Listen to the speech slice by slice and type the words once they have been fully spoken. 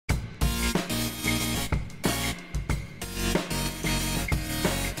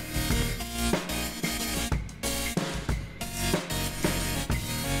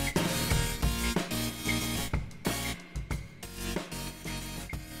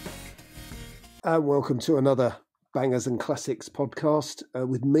Welcome to another Bangers and Classics podcast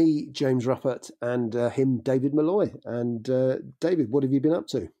with me, James Ruppert, and him, David Malloy. And David, what have you been up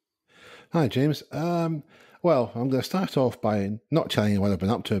to? Hi, James. Well, I'm going to start off by not telling you what I've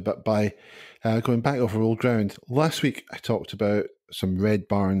been up to, but by going back over old ground. Last week, I talked about some red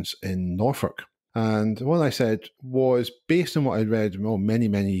barns in Norfolk. And what I said was based on what I'd read many,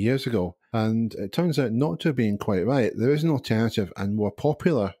 many years ago. And it turns out not to have been quite right. There is an alternative and more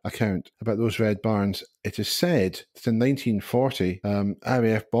popular account about those red barns. It is said that in 1940,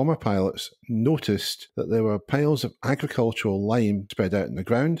 RAF bomber pilots noticed that there were piles of agricultural lime spread out in the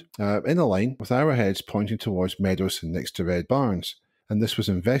ground in a line with arrowheads pointing towards meadows next to red barns. And this was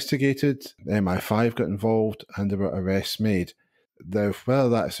investigated, MI5 got involved, and there were arrests made. Now, whether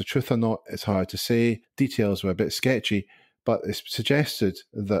that's the truth or not, it's hard to say. Details were a bit sketchy, but it's suggested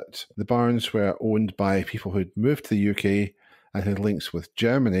that the barns were owned by people who'd moved to the UK and had links with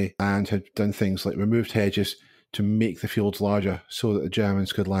Germany and had done things like removed hedges to make the fields larger so that the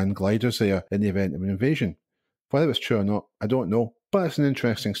Germans could land gliders there in the event of an invasion. Whether it's true or not, I don't know, but it's an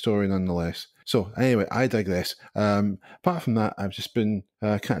interesting story nonetheless. So anyway, I digress. Apart from that, I've just been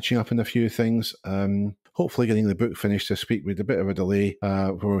catching up on a few things. Hopefully getting the book finished this week with a bit of a delay.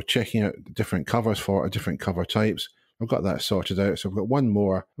 We're checking out different covers for different cover types. I've got that sorted out, so I've got one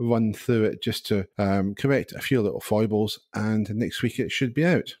more run through it just to correct a few little foibles, and next week it should be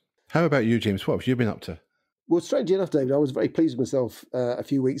out. How about you, James? What have you been up to? Well, strangely enough, David, I was very pleased with myself a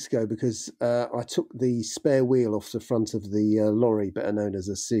few weeks ago because I took the spare wheel off the front of the lorry, better known as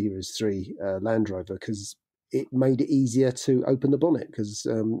a Series 3 Land Rover, because it made it easier to open the bonnet, because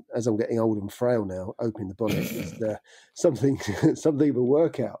as I'm getting old and frail now, opening the bonnet is something of a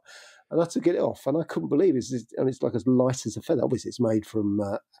workout. And I took it off, and I couldn't believe it. It's like as light as a feather. Obviously, it's made from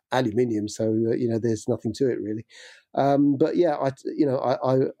aluminium, so there's nothing to it really. But yeah, I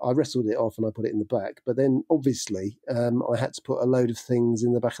wrestled it off and I put it in the back. But then, obviously, I had to put a load of things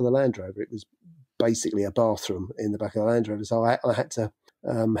in the back of the Land Rover. It was basically a bathroom in the back of the Land Rover, so I had to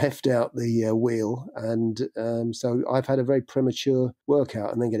heft out the wheel, and so I've had a very premature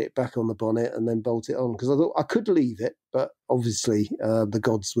workout and then get it back on the bonnet and then bolt it on, because I thought I could leave it, but obviously the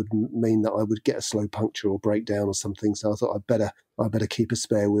gods would mean that I would get a slow puncture or breakdown or something, so I thought I better keep a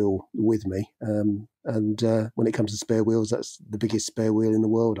spare wheel with me, and when it comes to spare wheels, that's the biggest spare wheel in the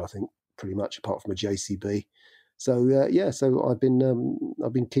world, I think, pretty much, apart from a JCB. So so I've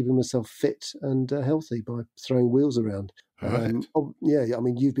been keeping myself fit and healthy by throwing wheels around. Right. I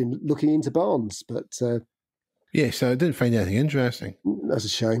mean, you've been looking into barns, but yes, I didn't find anything interesting. That's a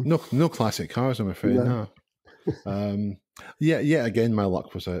shame. No classic cars, I'm afraid. No. Yeah. Again, my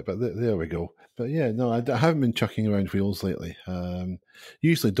luck was out, but there we go. But yeah, no, I haven't been chucking around wheels lately.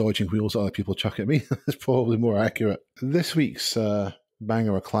 Usually dodging wheels other people chuck at me is probably more accurate. This week's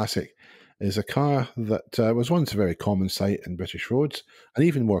banger or classic is a car that was once a very common sight in British roads, an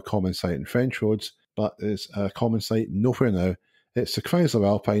even more common sight in French roads, but is a common sight nowhere now. It's the Chrysler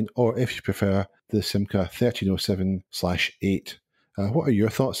Alpine, or if you prefer, the Simca 1307/8. What are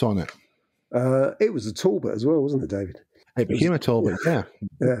your thoughts on it? It was a Talbot as well, wasn't it, David? It became a Talbot, yeah.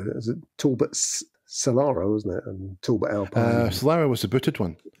 Yeah, it was a Talbot Solara, wasn't it? And Talbot Alpine. Solara was the booted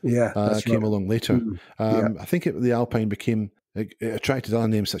one. Yeah, that's came right. along later. I think the Alpine became... It attracted other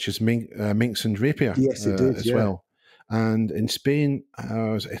names such as Minx and Rapier. Yes, it did, as well. And in Spain,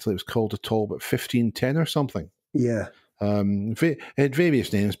 Italy, it was called a Talbot 1510 or something. Yeah. It had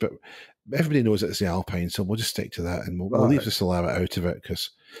various names, but everybody knows it's the Alpine, so we'll just stick to that, and we'll leave the Solara out of it, because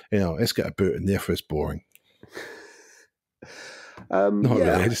it's got a boot and therefore it's boring. Not really,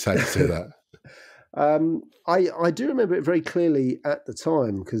 I just had to say that. I do remember it very clearly at the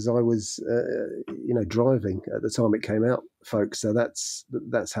time, because I was, driving at the time it came out, folks. So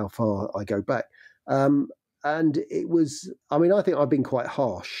that's how far I go back. And it was, I mean, I think I've been quite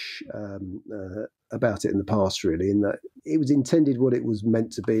harsh about it in the past, really, in that it was intended what it was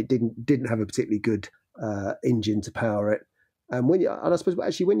meant to be. It didn't have a particularly good engine to power it. And I suppose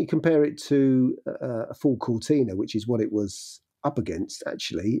actually when you compare it to a full Cortina, which is what it was up against,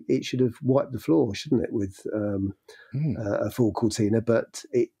 actually, it should have wiped the floor, shouldn't it, with a full Cortina, but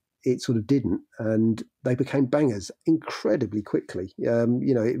it sort of didn't, and they became bangers incredibly quickly.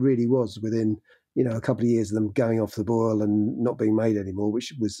 It really was within a couple of years of them going off the boil and not being made anymore,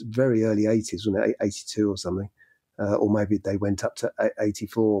 which was very early 80s, wasn't it, 82 or something, or maybe they went up to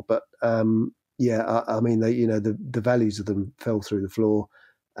 84. But I mean, the values of them fell through the floor.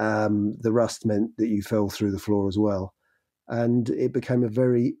 The rust meant that you fell through the floor as well. And it became a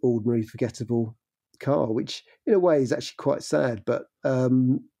very ordinary, forgettable car, which in a way is actually quite sad. But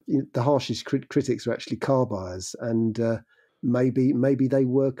the harshest critics are actually car buyers. And maybe they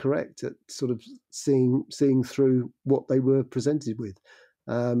were correct at sort of seeing through what they were presented with.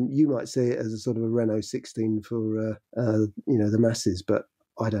 You might see it as a sort of a Renault 16 for the masses, but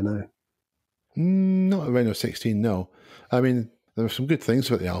I don't know. Not a Renault 16, no. I mean, there were some good things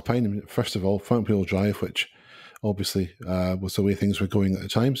about the Alpine. First of all, front-wheel drive, which obviously was the way things were going at the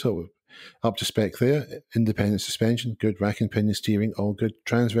time, so up to spec there. Independent suspension, good rack and pinion steering, all good.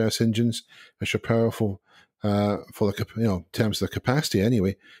 Transverse engines, which are powerful for the in terms of the capacity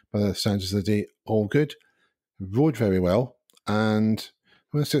anyway. By the standards of the day, all good. Rode very well, and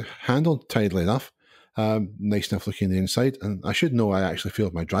it's handled tidily enough. Nice enough looking on the inside, and I should know I actually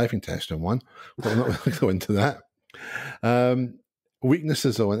failed my driving test on one, but I'm not going to go into that.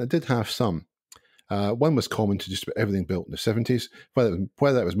 Weaknesses though, and it did have some. One was common to just about everything built in the 70s,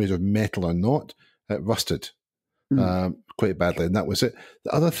 whether it was made of metal or not, it rusted quite badly, and that was it.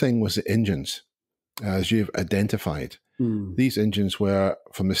 The other thing was the engines, as you've identified. These engines were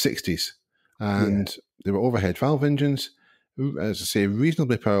from the 60s, and they were overhead valve engines, as I say,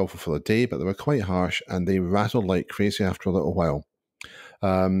 reasonably powerful for the day, but they were quite harsh, and they rattled like crazy after a little while.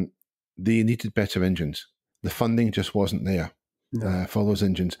 They needed better engines. The funding just wasn't there. For those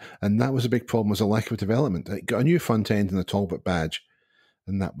engines, and that was a big problem, was a lack of development. It got a new front end and a Talbot badge,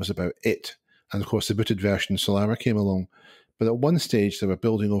 and that was about it. And of course the booted version Solara came along, but at one stage they were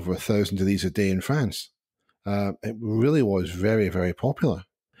building over 1,000 of these a day in France. It really was very, very popular,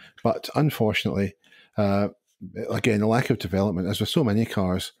 but unfortunately again, a lack of development. As with so many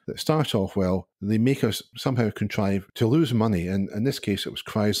cars that start off well, they make us somehow contrive to lose money, and in this case it was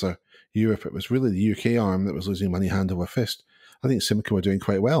Chrysler Europe. It was really the UK arm that was losing money hand over fist. I think Simca were doing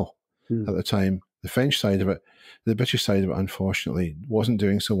quite well at the time. The French side of it, the British side of it, unfortunately, wasn't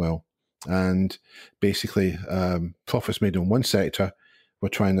doing so well. And basically, profits made in one sector were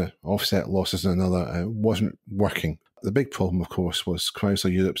trying to offset losses in another, and it wasn't working. The big problem, of course, was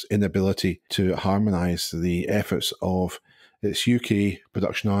Chrysler Europe's inability to harmonise the efforts of its UK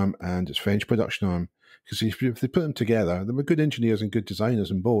production arm and its French production arm. Because if they put them together, there were good engineers and good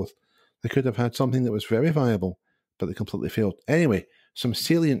designers in both. They could have had something that was very viable, but they completely failed. Anyway, some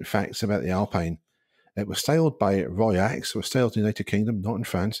salient facts about the Alpine. It was styled by Roy Axe. It was styled in the United Kingdom, not in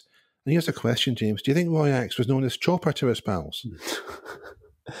France. And here's a question, James. Do you think Roy Axe was known as Chopper to his pals?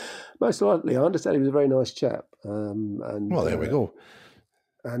 Most likely. I understand he was a very nice chap. Well, there we go.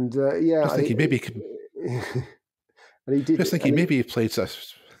 And yeah, I was thinking maybe and he did. Just thinking maybe he played.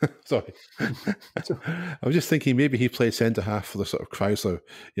 Sorry, I was just thinking maybe he played centre half for the sort of Chrysler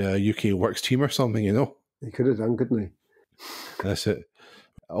UK Works team or something. You know, he could have done, couldn't he? That's it.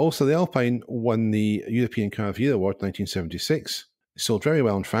 Also, the Alpine won the European Car of the Year Award in 1976. It sold very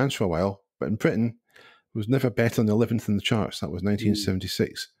well in France for a while, but in Britain it was never better than 11th in the charts. That was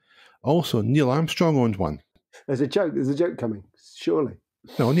 1976. Also, Neil Armstrong owned one. There's a joke coming, surely.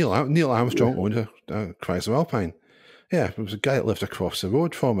 No, Neil Armstrong owned a Chrysler Alpine. Yeah, it was a guy that lived across the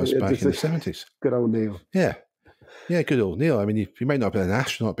road from us back in the 70s. Good old Neil. Yeah, good old Neil. I mean, he might not have been an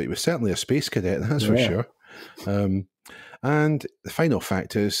astronaut, but he was certainly a space cadet, that's for sure. And the final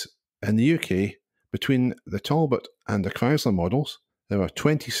fact is, in the UK, between the Talbot and the Chrysler models, there were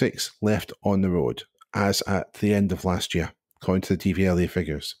 26 left on the road, as at the end of last year, according to the DVLA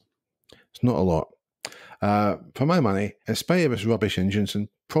figures. It's not a lot. For my money, in spite of its rubbish engines, and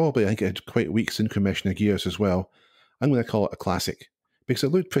probably I think it had quite weak synchromesh gears as well, I'm going to call it a classic, because it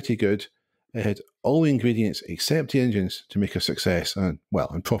looked pretty good. It had all the ingredients except the engines to make a success, and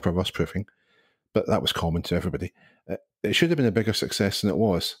proper rust proofing, but that was common to everybody. It should have been a bigger success than it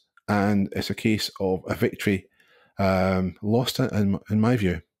was, and it's a case of a victory lost in my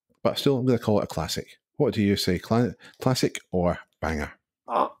view, but still I'm going to call it a classic. What do you say, classic or banger?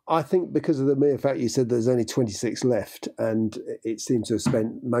 I think because of the mere fact you said there's only 26 left, and it seems to have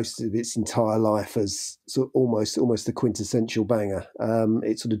spent most of its entire life as sort of almost the quintessential banger.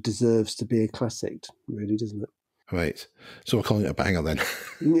 It sort of deserves to be a classic, really, doesn't it? Right. So we're calling it a banger then?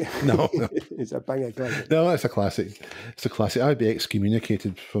 Yeah. No. It's a banger classic. No, it's a classic. It's a classic. I'd be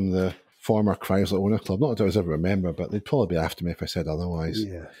excommunicated from the former Chrysler Owner Club. Not that I was ever a member, but they'd probably be after me if I said otherwise.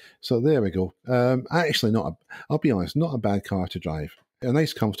 Yeah. So there we go. Actually, I'll be honest, not a bad car to drive. A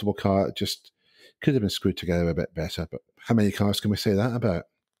nice, comfortable car, just could have been screwed together a bit better, but how many cars can we say that about?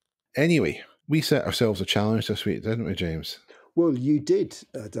 Anyway, we set ourselves a challenge this week, didn't we, James? Well, you did,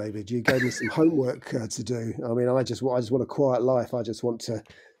 David. You gave me some homework to do. I mean, I just want a quiet life. I just want to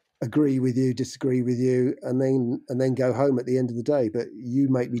agree with you, disagree with you, and then go home at the end of the day. But you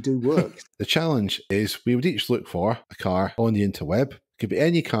make me do work. The challenge is we would each look for a car on the interweb. It could be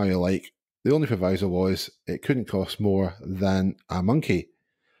any car you like. The only proviso was it couldn't cost more than a monkey.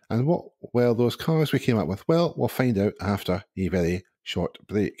 And what were those cars we came up with? Well, we'll find out after a very short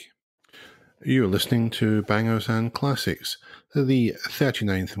break. You're listening to Bangers and Classics, the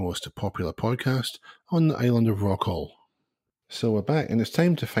 39th most popular podcast on the island of Rockall. So we're back, and it's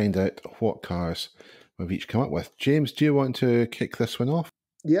time to find out what cars we've each come up with. James, do you want to kick this one off?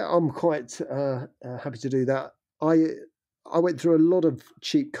 Yeah, I'm quite happy to do that. I went through a lot of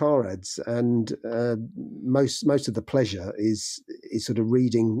cheap car ads, and most of the pleasure is sort of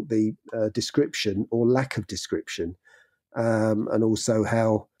reading the description or lack of description, and also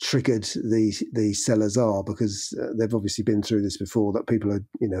how triggered the sellers are, because they've obviously been through this before, that people are,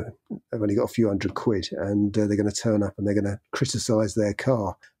 have only got a few £100 and they're going to turn up and they're going to criticise their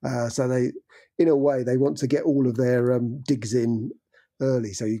car. So they, in a way, they want to get all of their digs in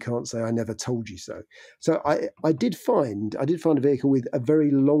early, so you can't say I never told you so. So I did find a vehicle with a very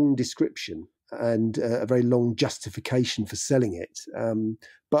long description and a very long justification for selling it.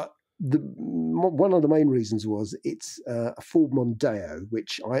 But one of the main reasons was it's a Ford Mondeo,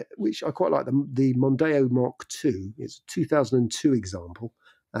 which I quite like. The Mondeo Mark II. It's a 2002 example,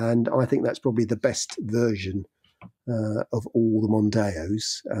 and I think that's probably the best version of all the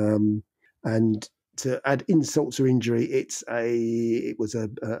Mondeos. And to add insult to injury, it was a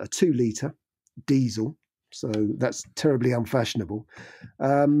 2-litre diesel, so that's terribly unfashionable.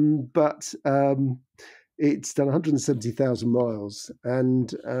 But it's done 170,000 miles,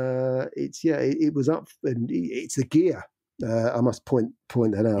 and it was up, and it's a gear. I must point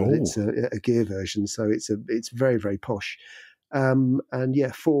that out. Oh. It's a gear version, so it's very, very posh. And yeah,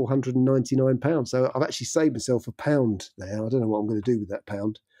 £499. So I've actually saved myself £1 there. I don't know what I'm going to do with that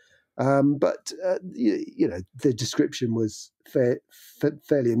 £1. But the description was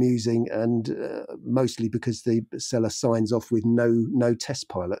fairly amusing, and mostly because the seller signs off with no test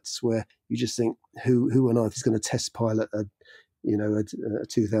pilots, where you just think, who on earth is going to test pilot a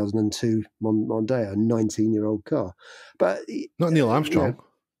 2002 Mondeo, a 19-year-old car? But not Neil Armstrong.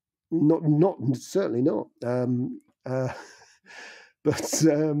 Not certainly not.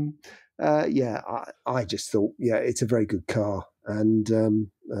 I just thought, it's a very good car, and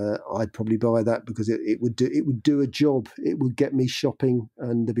I'd probably buy that because it would do a job. It would get me shopping,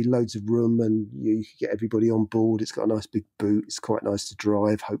 and there'd be loads of room, and you could get everybody on board. It's got a nice big boot. It's quite nice to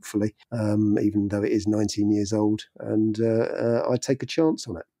drive, hopefully, even though it is 19 years old, and I'd take a chance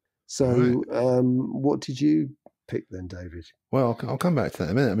on it. So, right. What did you pick then, David? Well, I'll come back to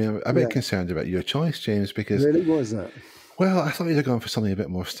that in a minute. I mean, I'm a bit concerned about your choice, James, because... Really? Why is that? Well, I thought you'd have gone for something a bit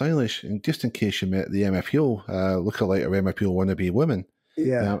more stylish, and just in case you met the MFPO lookalike or MFPO wannabe woman.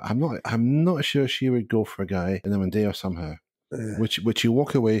 Yeah, I'm not sure she would go for a guy in a Mondeo somehow. Which you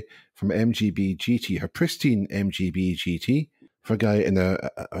walk away from MGB GT, her pristine MGB GT, for a guy in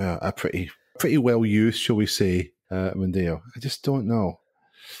a pretty well used, shall we say, Mondeo. I just don't know.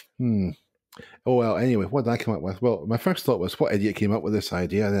 Oh well. Anyway, what did I come up with? Well, my first thought was, what idiot came up with this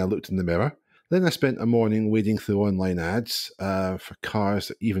idea? And then I looked in the mirror. Then I spent a morning wading through online ads for cars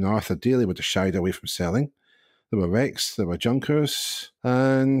that even Arthur Daly would have shied away from selling. There were wrecks, there were junkers,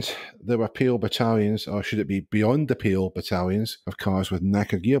 and there were pale battalions, or should it be beyond the pale battalions, of cars with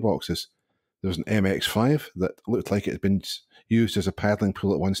knackered gearboxes. There was an MX-5 that looked like it had been used as a paddling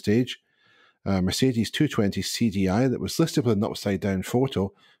pool at one stage. A Mercedes 220 CDI that was listed with an upside-down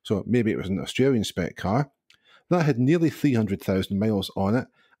photo, so maybe it was an Australian spec car. That had nearly 300,000 miles on it.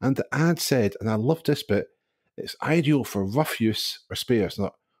 And the ad said, and I love this bit, it's ideal for rough use or spares.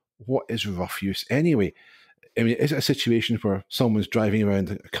 Now, what is rough use anyway? I mean, is it a situation where someone's driving around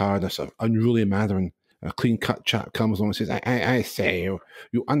a car in a sort of unruly manner, and a clean-cut chap comes along and says, I say,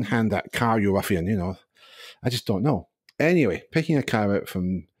 you unhand that car, you ruffian, I just don't know. Anyway, picking a car out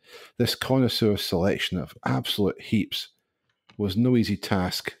from this connoisseur selection of absolute heaps was no easy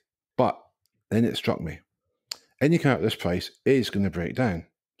task, but then it struck me. Any car at this price is going to break down.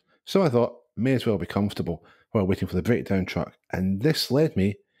 So I thought, may as well be comfortable while waiting for the breakdown truck. And this led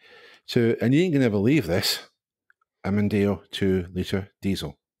me to, and you ain't going to believe this, a Mondeo 2-litre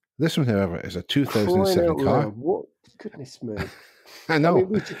diesel. This one, however, is a 2007 car. What? Goodness me. I know. I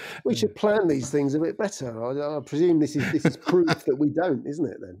mean, we should plan these things a bit better. I presume this is proof that we don't, isn't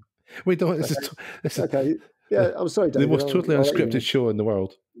it, then? We don't. Okay. This is okay. Yeah, I'm sorry, David. The most totally unscripted show in the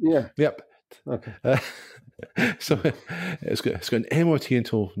world. Yeah. Yep. Okay. So it's got an MOT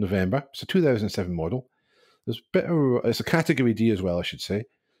until November. It's a 2007 model. It's a category D as well, I should say.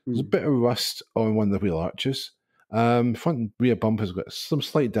 There's a bit of rust on one of the wheel arches. Front and rear bumpers got some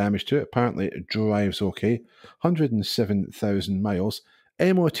slight damage to it. Apparently it drives okay. 107,000 miles.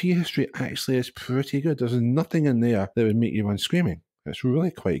 MOT history actually is pretty good. There's nothing in there that would make you run screaming. It's really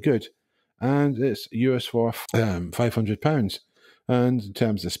quite good. And it's yours for £500. And in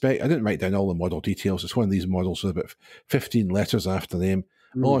terms of spec, I didn't write down all the model details. It's one of these models with about 15 letters after the name.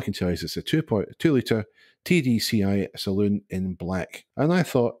 All I can tell you is it's a 2.2-litre TDCI saloon in black. And I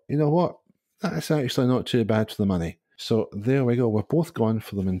thought, you know what? That's actually not too bad for the money. So there we go. We're both gone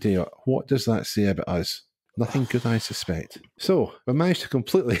for the Mondeo. What does that say about us? Nothing good, I suspect. So we managed to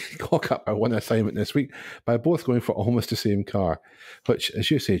completely cock up our one assignment this week by both going for almost the same car, which,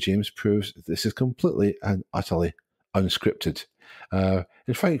 as you say, James, proves this is completely and utterly unscripted.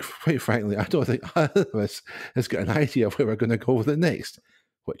 In fact, quite frankly, I don't think either of us has got an idea of where we're going to go with it next,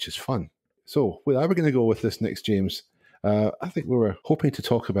 which is fun. So where are we going to go with this next, James? I think we were hoping to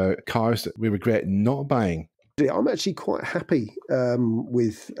talk about cars that we regret not buying. I'm actually quite happy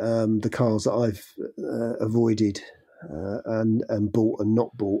with the cars that I've avoided and bought and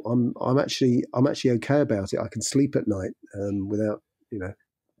not bought. I'm actually okay about it. I can sleep at night without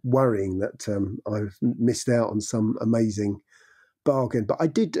worrying that I've missed out on some amazing bargain. But I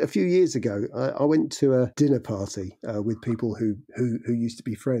did a few years ago. I went to a dinner party with people who used to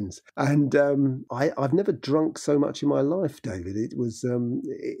be friends, and I've never drunk so much in my life, David. It was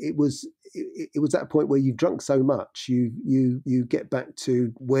that point where you've drunk so much you get back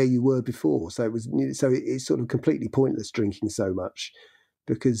to where you were before. So it's sort of completely pointless drinking so much,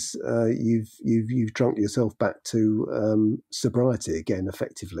 because you've drunk yourself back to sobriety again,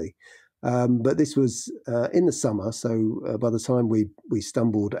 effectively. But this was in the summer, so by the time we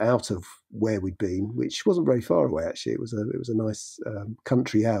stumbled out of where we'd been, which wasn't very far away actually, it was a nice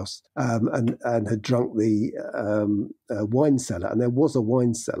country house, and had drunk the wine cellar, and there was a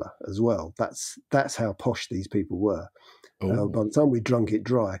wine cellar as well. That's how posh these people were. By the time we drunk it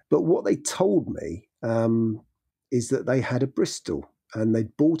dry. But what they told me is that they had a Bristol, and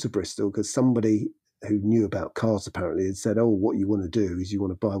they'd bought a Bristol because somebody who knew about cars apparently had said, "Oh, what you want to do is you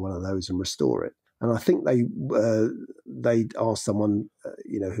want to buy one of those and restore it." And I think they asked someone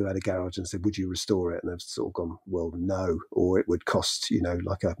who had a garage and said, "Would you restore it?" And they've sort of gone, "Well, no," or it would cost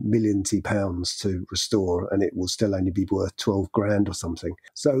like £1 million to restore, and it will still only be worth 12 grand or something.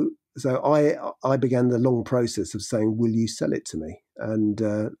 So I began the long process of saying, "Will you sell it to me?" And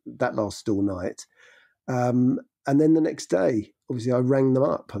that lasted all night. And then the next day, obviously, I rang them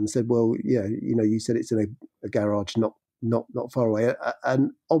up and said, "Well, yeah, you said it's in a garage not far away."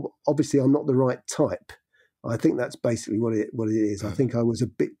 And obviously, I'm not the right type. I think that's basically what it is. I think I was a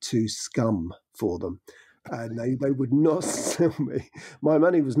bit too scum for them, and they would not sell me. My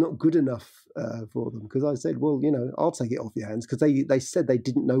money was not good enough for them, because I said, "Well, I'll take it off your hands," because they said they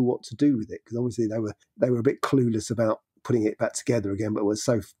didn't know what to do with it, because obviously they were a bit clueless about putting it back together again, but was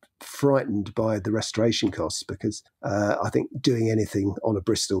so frightened by the restoration costs, because I think doing anything on a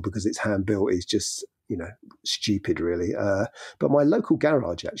Bristol because it's hand built is just stupid, really. But my local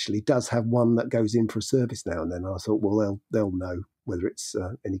garage actually does have one that goes in for a service now and then. I thought, well, they'll know whether it's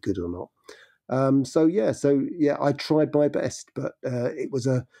any good or not. So I tried my best, but it was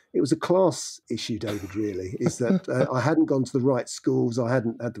a class issue, David. Really, is that I hadn't gone to the right schools, I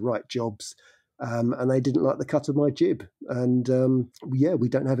hadn't had the right jobs. And they didn't like the cut of my jib. And we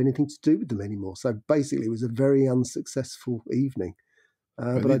don't have anything to do with them anymore. So basically, it was a very unsuccessful evening.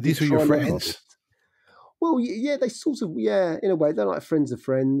 But these were your friends? Well, yeah, they sort of, in a way, they're like friends of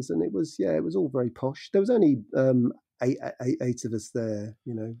friends. And it was all very posh. There was only eight of us there,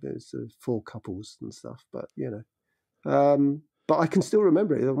 there's 4 couples and stuff. But, but I can still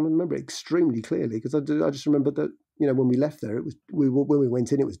remember it. I remember it extremely clearly, because I just remember that, when we left there, when we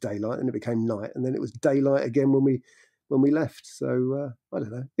went in, it was daylight, and it became night, and then it was daylight again when we left. So I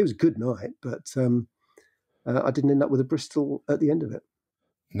don't know. It was a good night, but I didn't end up with a Bristol at the end of it.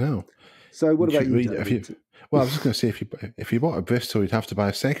 No. So what about you? Well, I was just going to say, if you bought a Bristol, you'd have to buy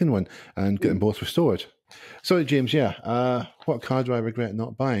a second one and get them both restored. So James, what car do I regret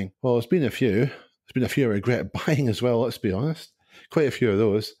not buying? Well, there's been a few. There's been a few I regret buying as well. Let's be honest. Quite a few of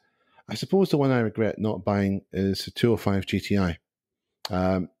those. I suppose the one I regret not buying is the 205 GTI.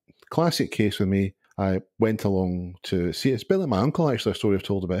 Classic case with me. I went along to see it. It's a bit like my uncle, actually, a story I've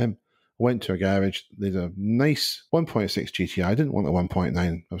told about him. Went to a garage. There's a nice 1.6 GTI. I didn't want a 1.9.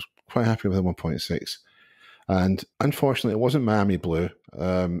 I was quite happy with a 1.6. And unfortunately, it wasn't Miami blue.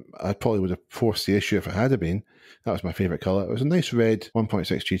 I probably would have forced the issue if it had been. That was my favourite colour. It was a nice red 1.6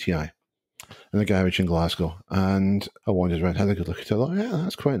 GTI. In a garage in Glasgow, and I wandered around, had a good look at it. I thought, yeah,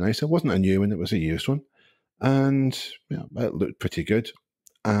 that's quite nice. It wasn't a new one; it was a used one, and it looked pretty good.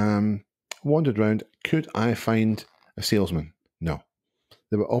 Wandered around. Could I find a salesman? No,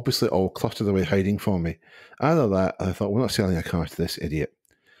 they were obviously all cluttered away, hiding from me. Either that, I thought, we're not selling a car to this idiot.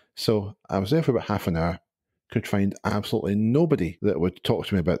 So I was there for about half an hour. Could find absolutely nobody that would talk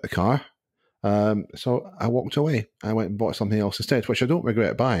to me about the car. So I walked away. I went and bought something else instead, which I don't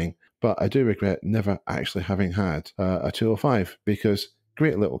regret buying, but I do regret never actually having had a 205, because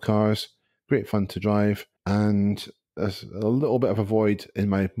great little cars, great fun to drive, and there's a little bit of a void in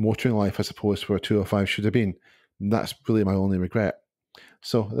my motoring life, I suppose, where a 205 should have been. That's really my only regret.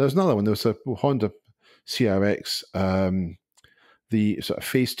 So there's another one. There was a Honda CRX, the sort of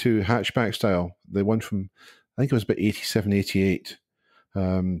Phase 2 hatchback style, the one from, I think it was about 87, 88.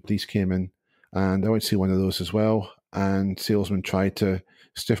 These came in, and I went to see one of those as well, and salesman tried to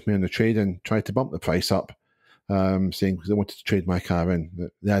stiff me on the trade and tried to bump the price up, saying they wanted to trade my car in.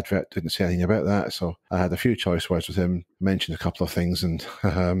 The advert didn't say anything about that, so I had a few choice words with him, mentioned a couple of things, and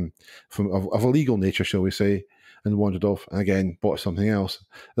of a legal nature, shall we say, and wandered off, and again bought something else.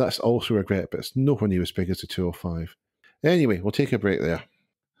 That's also a regret, but it's nowhere near as big as the 205. Anyway, we'll take a break there.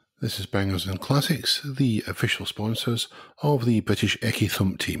 This is Bangers and Classics, the official sponsors of the British Eccy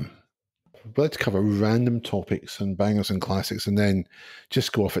Thump team. We'd like to cover random topics and bangers and classics and then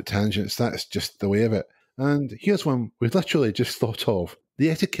just go off at tangents. That's just the way of it. And here's one we've literally just thought of: the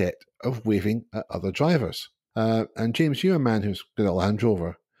etiquette of waving at other drivers. And James, you're a man who's got a Land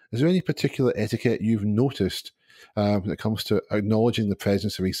Rover. Is there any particular etiquette you've noticed when it comes to acknowledging the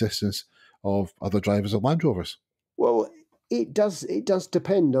presence or existence of other drivers of Land Rovers? Well, it does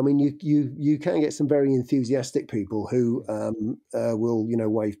depend. I mean, you can get some very enthusiastic people who will,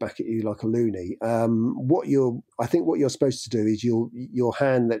 wave back at you like a loony. I think what you're supposed to do is your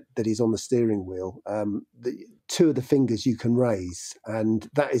hand that is on the steering wheel, two of the fingers you can raise, and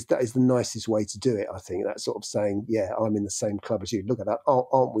that is the nicest way to do it. I think that's sort of saying, yeah, I'm in the same club as you. Look at that,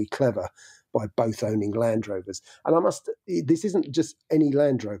 aren't we clever? By both owning Land Rovers. And this isn't just any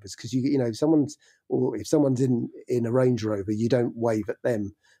Land Rovers, because if someone's in a Range Rover, you don't wave at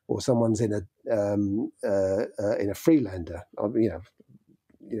them, or someone's in a Freelander,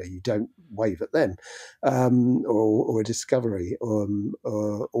 you don't wave at them, or a Discovery,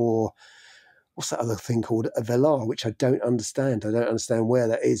 or what's that other thing called, a Velar, which I don't understand. I don't understand where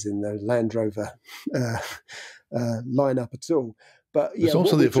that is in the Land Rover lineup at all. But yeah, there's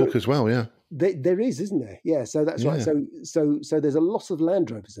also the Evoque as well, yeah. There is, isn't there? Yeah, so that's right. So there's a lot of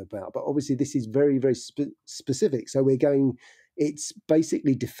Land Rovers about, but obviously this is very, very specific. So it's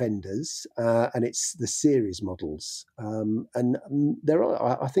basically Defenders, and it's the series models. And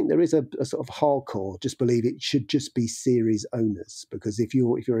I think there is a sort of hardcore, just believe it should just be series owners, because if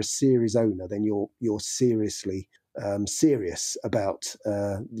you're a series owner, then you're seriously serious about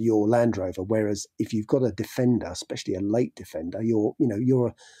your Land Rover. Whereas if you've got a Defender, especially a late Defender, you're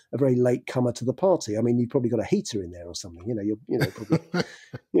a very late comer to the party. I mean, you've probably got a heater in there or something. You're probably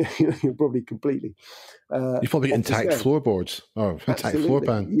you're probably completely. You've probably got intact floorboards or intact floor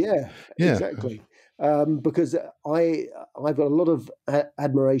pan. Yeah, exactly. Because I've got a lot of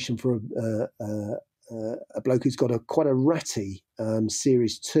admiration for a bloke who's got quite a ratty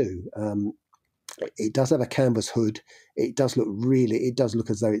Series 2. It does have a canvas hood. It does look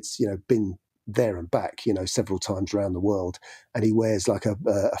as though it's been there and back several times around the world, and he wears like a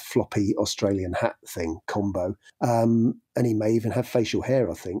floppy Australian hat thing combo, and he may even have facial hair,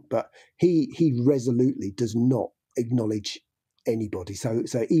 I think, but he resolutely does not acknowledge anybody. So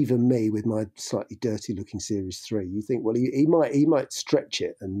even me with my slightly dirty looking Series 3, you think, well, he might stretch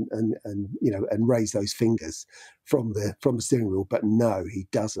it and raise those fingers from the steering wheel, but no, he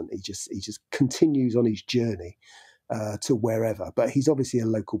doesn't. He just continues on his journey to wherever. But he's obviously a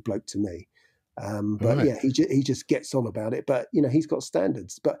local bloke to me. But right. Yeah, he just gets on about it. But he's got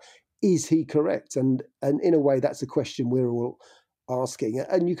standards. But is he correct? And in a way, that's a question we're all asking,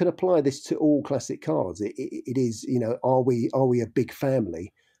 and you can apply this to all classic cars. It is, are we a big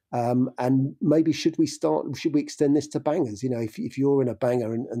family? And maybe should we extend this to bangers? If you're in a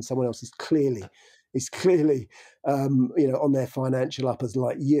banger and someone else is clearly on their financial uppers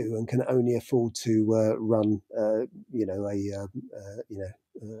like you and can only afford to run a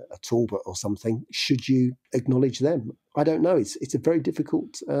Talbot or something, should you acknowledge them? I don't know. It's a very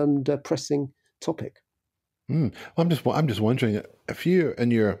difficult and pressing topic. I'm just wondering, if you're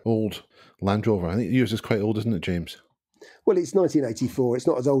in your old Land Rover, I think yours is quite old, isn't it, James? Well, it's 1984. It's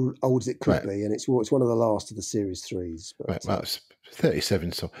not as old as it could be, and it's one of the last of the Series 3s. But, right, that's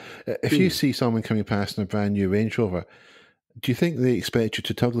 37. So if you see someone coming past in a brand new Range Rover, do you think they expect you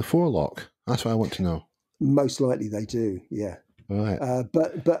to tug the forelock? That's what I want to know. Most likely they do, yeah. Right.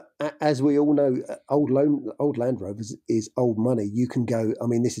 But as we all know, old Land Rovers is old money. You can go, I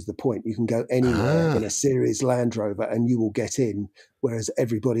mean, this is the point, you can go anywhere in a series Land Rover and you will get in, whereas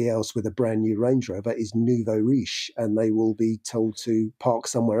everybody else with a brand new Range Rover is nouveau riche and they will be told to park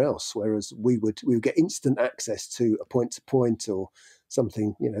somewhere else, whereas we would get instant access to a point-to-point or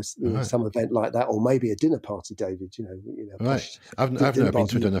something, Right. some event like that, or maybe a dinner party, David. Right. I've never been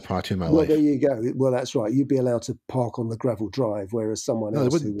to a dinner party in my Well, life. there you go. Well, that's right. You'd be allowed to park on the gravel drive, whereas someone No,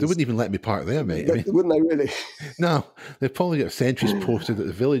 else they wouldn't even let me park there, mate. Wouldn't they really? No, they've probably got sentries posted at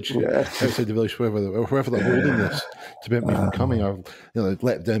the village, outside the village, wherever they're holding this, to prevent me from coming, or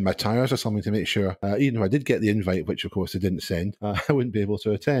let down my tyres or something to make sure, even if I did get the invite, which of course they didn't send, I wouldn't be able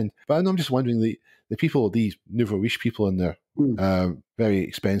to attend. But I'm just wondering, the people, these nouveau riche people in their very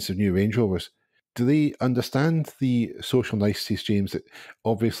expensive new Range Rovers, do they understand the social niceties, James, that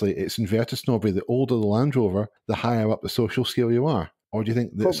obviously it's inverted snobbery, the older the Land Rover, the higher up the social scale you are? Or do you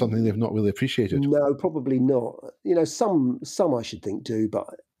think that's something they've not really appreciated? No, probably not. Some I should think do, but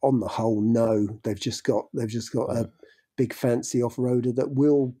on the whole, no. They've just got a big fancy off-roader that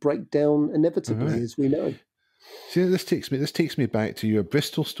will break down inevitably, as we know. See, this takes me back to your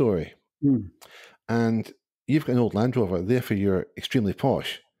Bristol story. And you've got an old Land Rover, therefore you're extremely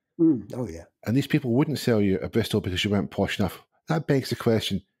posh. Oh, yeah. And these people wouldn't sell you a Bristol because you weren't posh enough. That begs the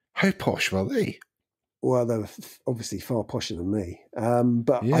question, how posh were they? Well, they were obviously far posher than me.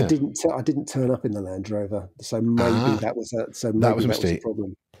 But I didn't turn up in the Land Rover, so maybe that was a mistake.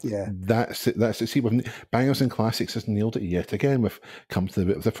 Problem. Yeah, that's it. See, Bangers and Classics has nailed it yet again. We've come to the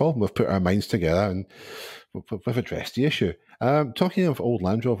bit of the problem. We've put our minds together and we've addressed the issue. Talking of old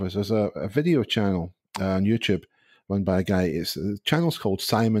Land Rovers, there's a video channel on YouTube run by a guy. The channel's called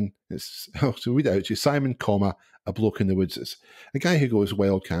Simon. To read it out to you, Simon, a bloke in the woods. It's a guy who goes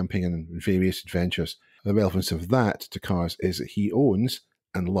wild camping and various adventures. The relevance of that to cars is that he owns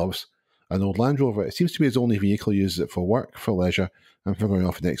and loves an old Land Rover. It seems to be his only vehicle. He uses it for work, for leisure, and for going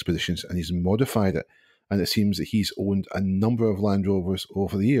off on expeditions, and he's modified it. And it seems that he's owned a number of Land Rovers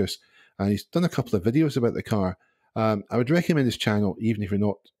over the years. And he's done a couple of videos about the car. I would recommend his channel, even if you're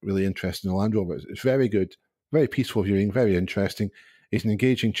not really interested in a Land Rover. It's very good, very peaceful viewing, very interesting. He's an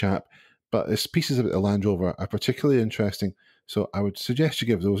engaging chap, but his pieces about the Land Rover are particularly interesting. So I would suggest you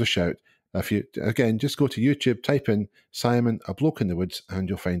give those a shout. If you, again, just go to YouTube, type in Simon, a bloke in the woods, and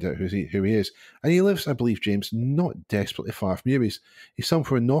you'll find out who he is. And he lives, I believe, James, not desperately far from you. He's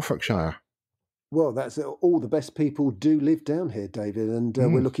somewhere in Norfolkshire. Well, that's all the best people do live down here, David, and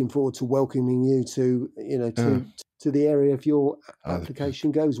we're looking forward to welcoming you to the area if your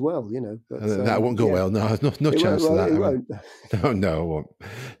application goes well. But, that won't go well. No, no chance of that. It won't. No, it won't.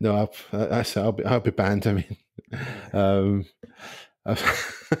 No, I'll be banned. I mean,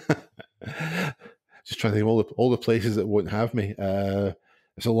 just trying to think of all the places that won't have me.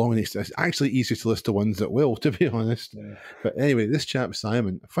 It's a long list. It's actually easier to list the ones that will, to be honest. Yeah. But anyway, this chap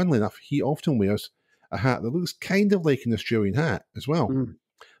Simon, funnily enough, he often wears a hat that looks kind of like an Australian hat as well.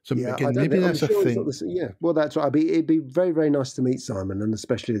 So again, maybe that's a thing. Well, that's right. It'd be very, very nice to meet Simon, and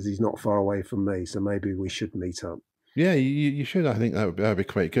especially as he's not far away from me. So maybe we should meet up. Yeah, you should. I think that would be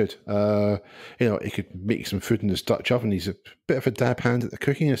quite good. He could make some food in his Dutch oven. He's a bit of a dab hand at the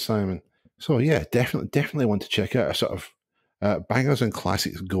cooking, as Simon. So yeah, definitely want to check out a sort of Bangers and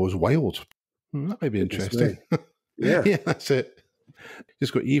Classics Goes Wild. That might be interesting. Yeah, yeah, that's it.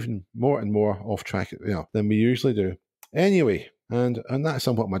 Just got even more and more off track, than we usually do. Anyway, and that's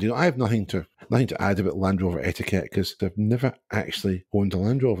somewhat muddy. I have nothing to add about Land Rover etiquette because I've never actually owned a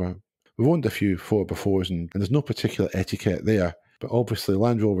Land Rover. We've owned a few 4x4s and there's no particular etiquette there. But obviously,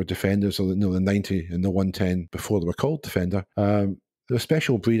 Land Rover Defenders, or the 90 and the 110 before they were called Defender, they're a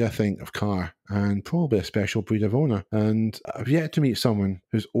special breed, I think, of car, and probably a special breed of owner. And I've yet to meet someone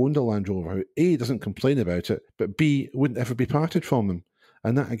who's owned a Land Rover who A, doesn't complain about it, but B, wouldn't ever be parted from them.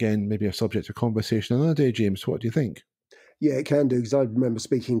 And that, again, may be a subject of conversation another day, James. What do you think? Yeah, it can do, because I remember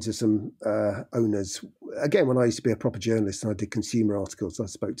speaking to some owners. Again, when I used to be a proper journalist and I did consumer articles, I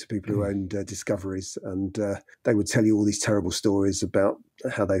spoke to people who owned Discoveries, and they would tell you all these terrible stories about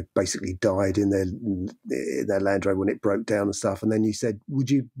how they basically died in their Land Rover when it broke down and stuff. And then you said,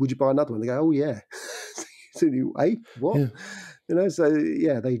 would you buy another one? They go, oh, yeah. So hey, what? Yeah. So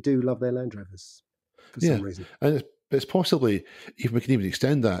yeah, they do love their Land Rovers for some reason. And it's possibly, we can even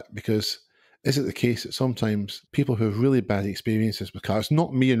extend that, because is it the case that sometimes people who have really bad experiences with cars,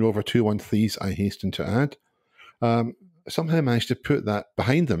 not me and Rover 213s, I hasten to add, somehow manage to put that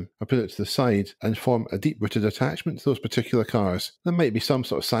behind them or put it to the side and form a deep-rooted attachment to those particular cars? There might be some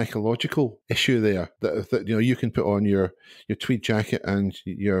sort of psychological issue there that you can put on your tweed jacket and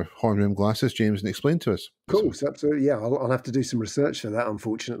your horn rim glasses, James, and explain to us. Cool, so, absolutely. Yeah, I'll have to do some research for that,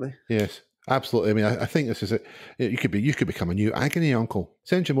 unfortunately. Yes. Absolutely. I mean, I think this is it. You could become a new agony uncle.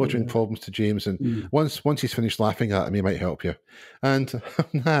 Send your motoring problems to James, and once he's finished laughing at them, he might help you. And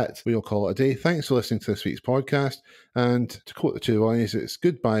on that, we'll call it a day. Thanks for listening to this week's podcast. And to quote the two lines, it's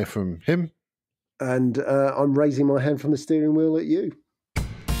goodbye from him. And I'm raising my hand from the steering wheel at you.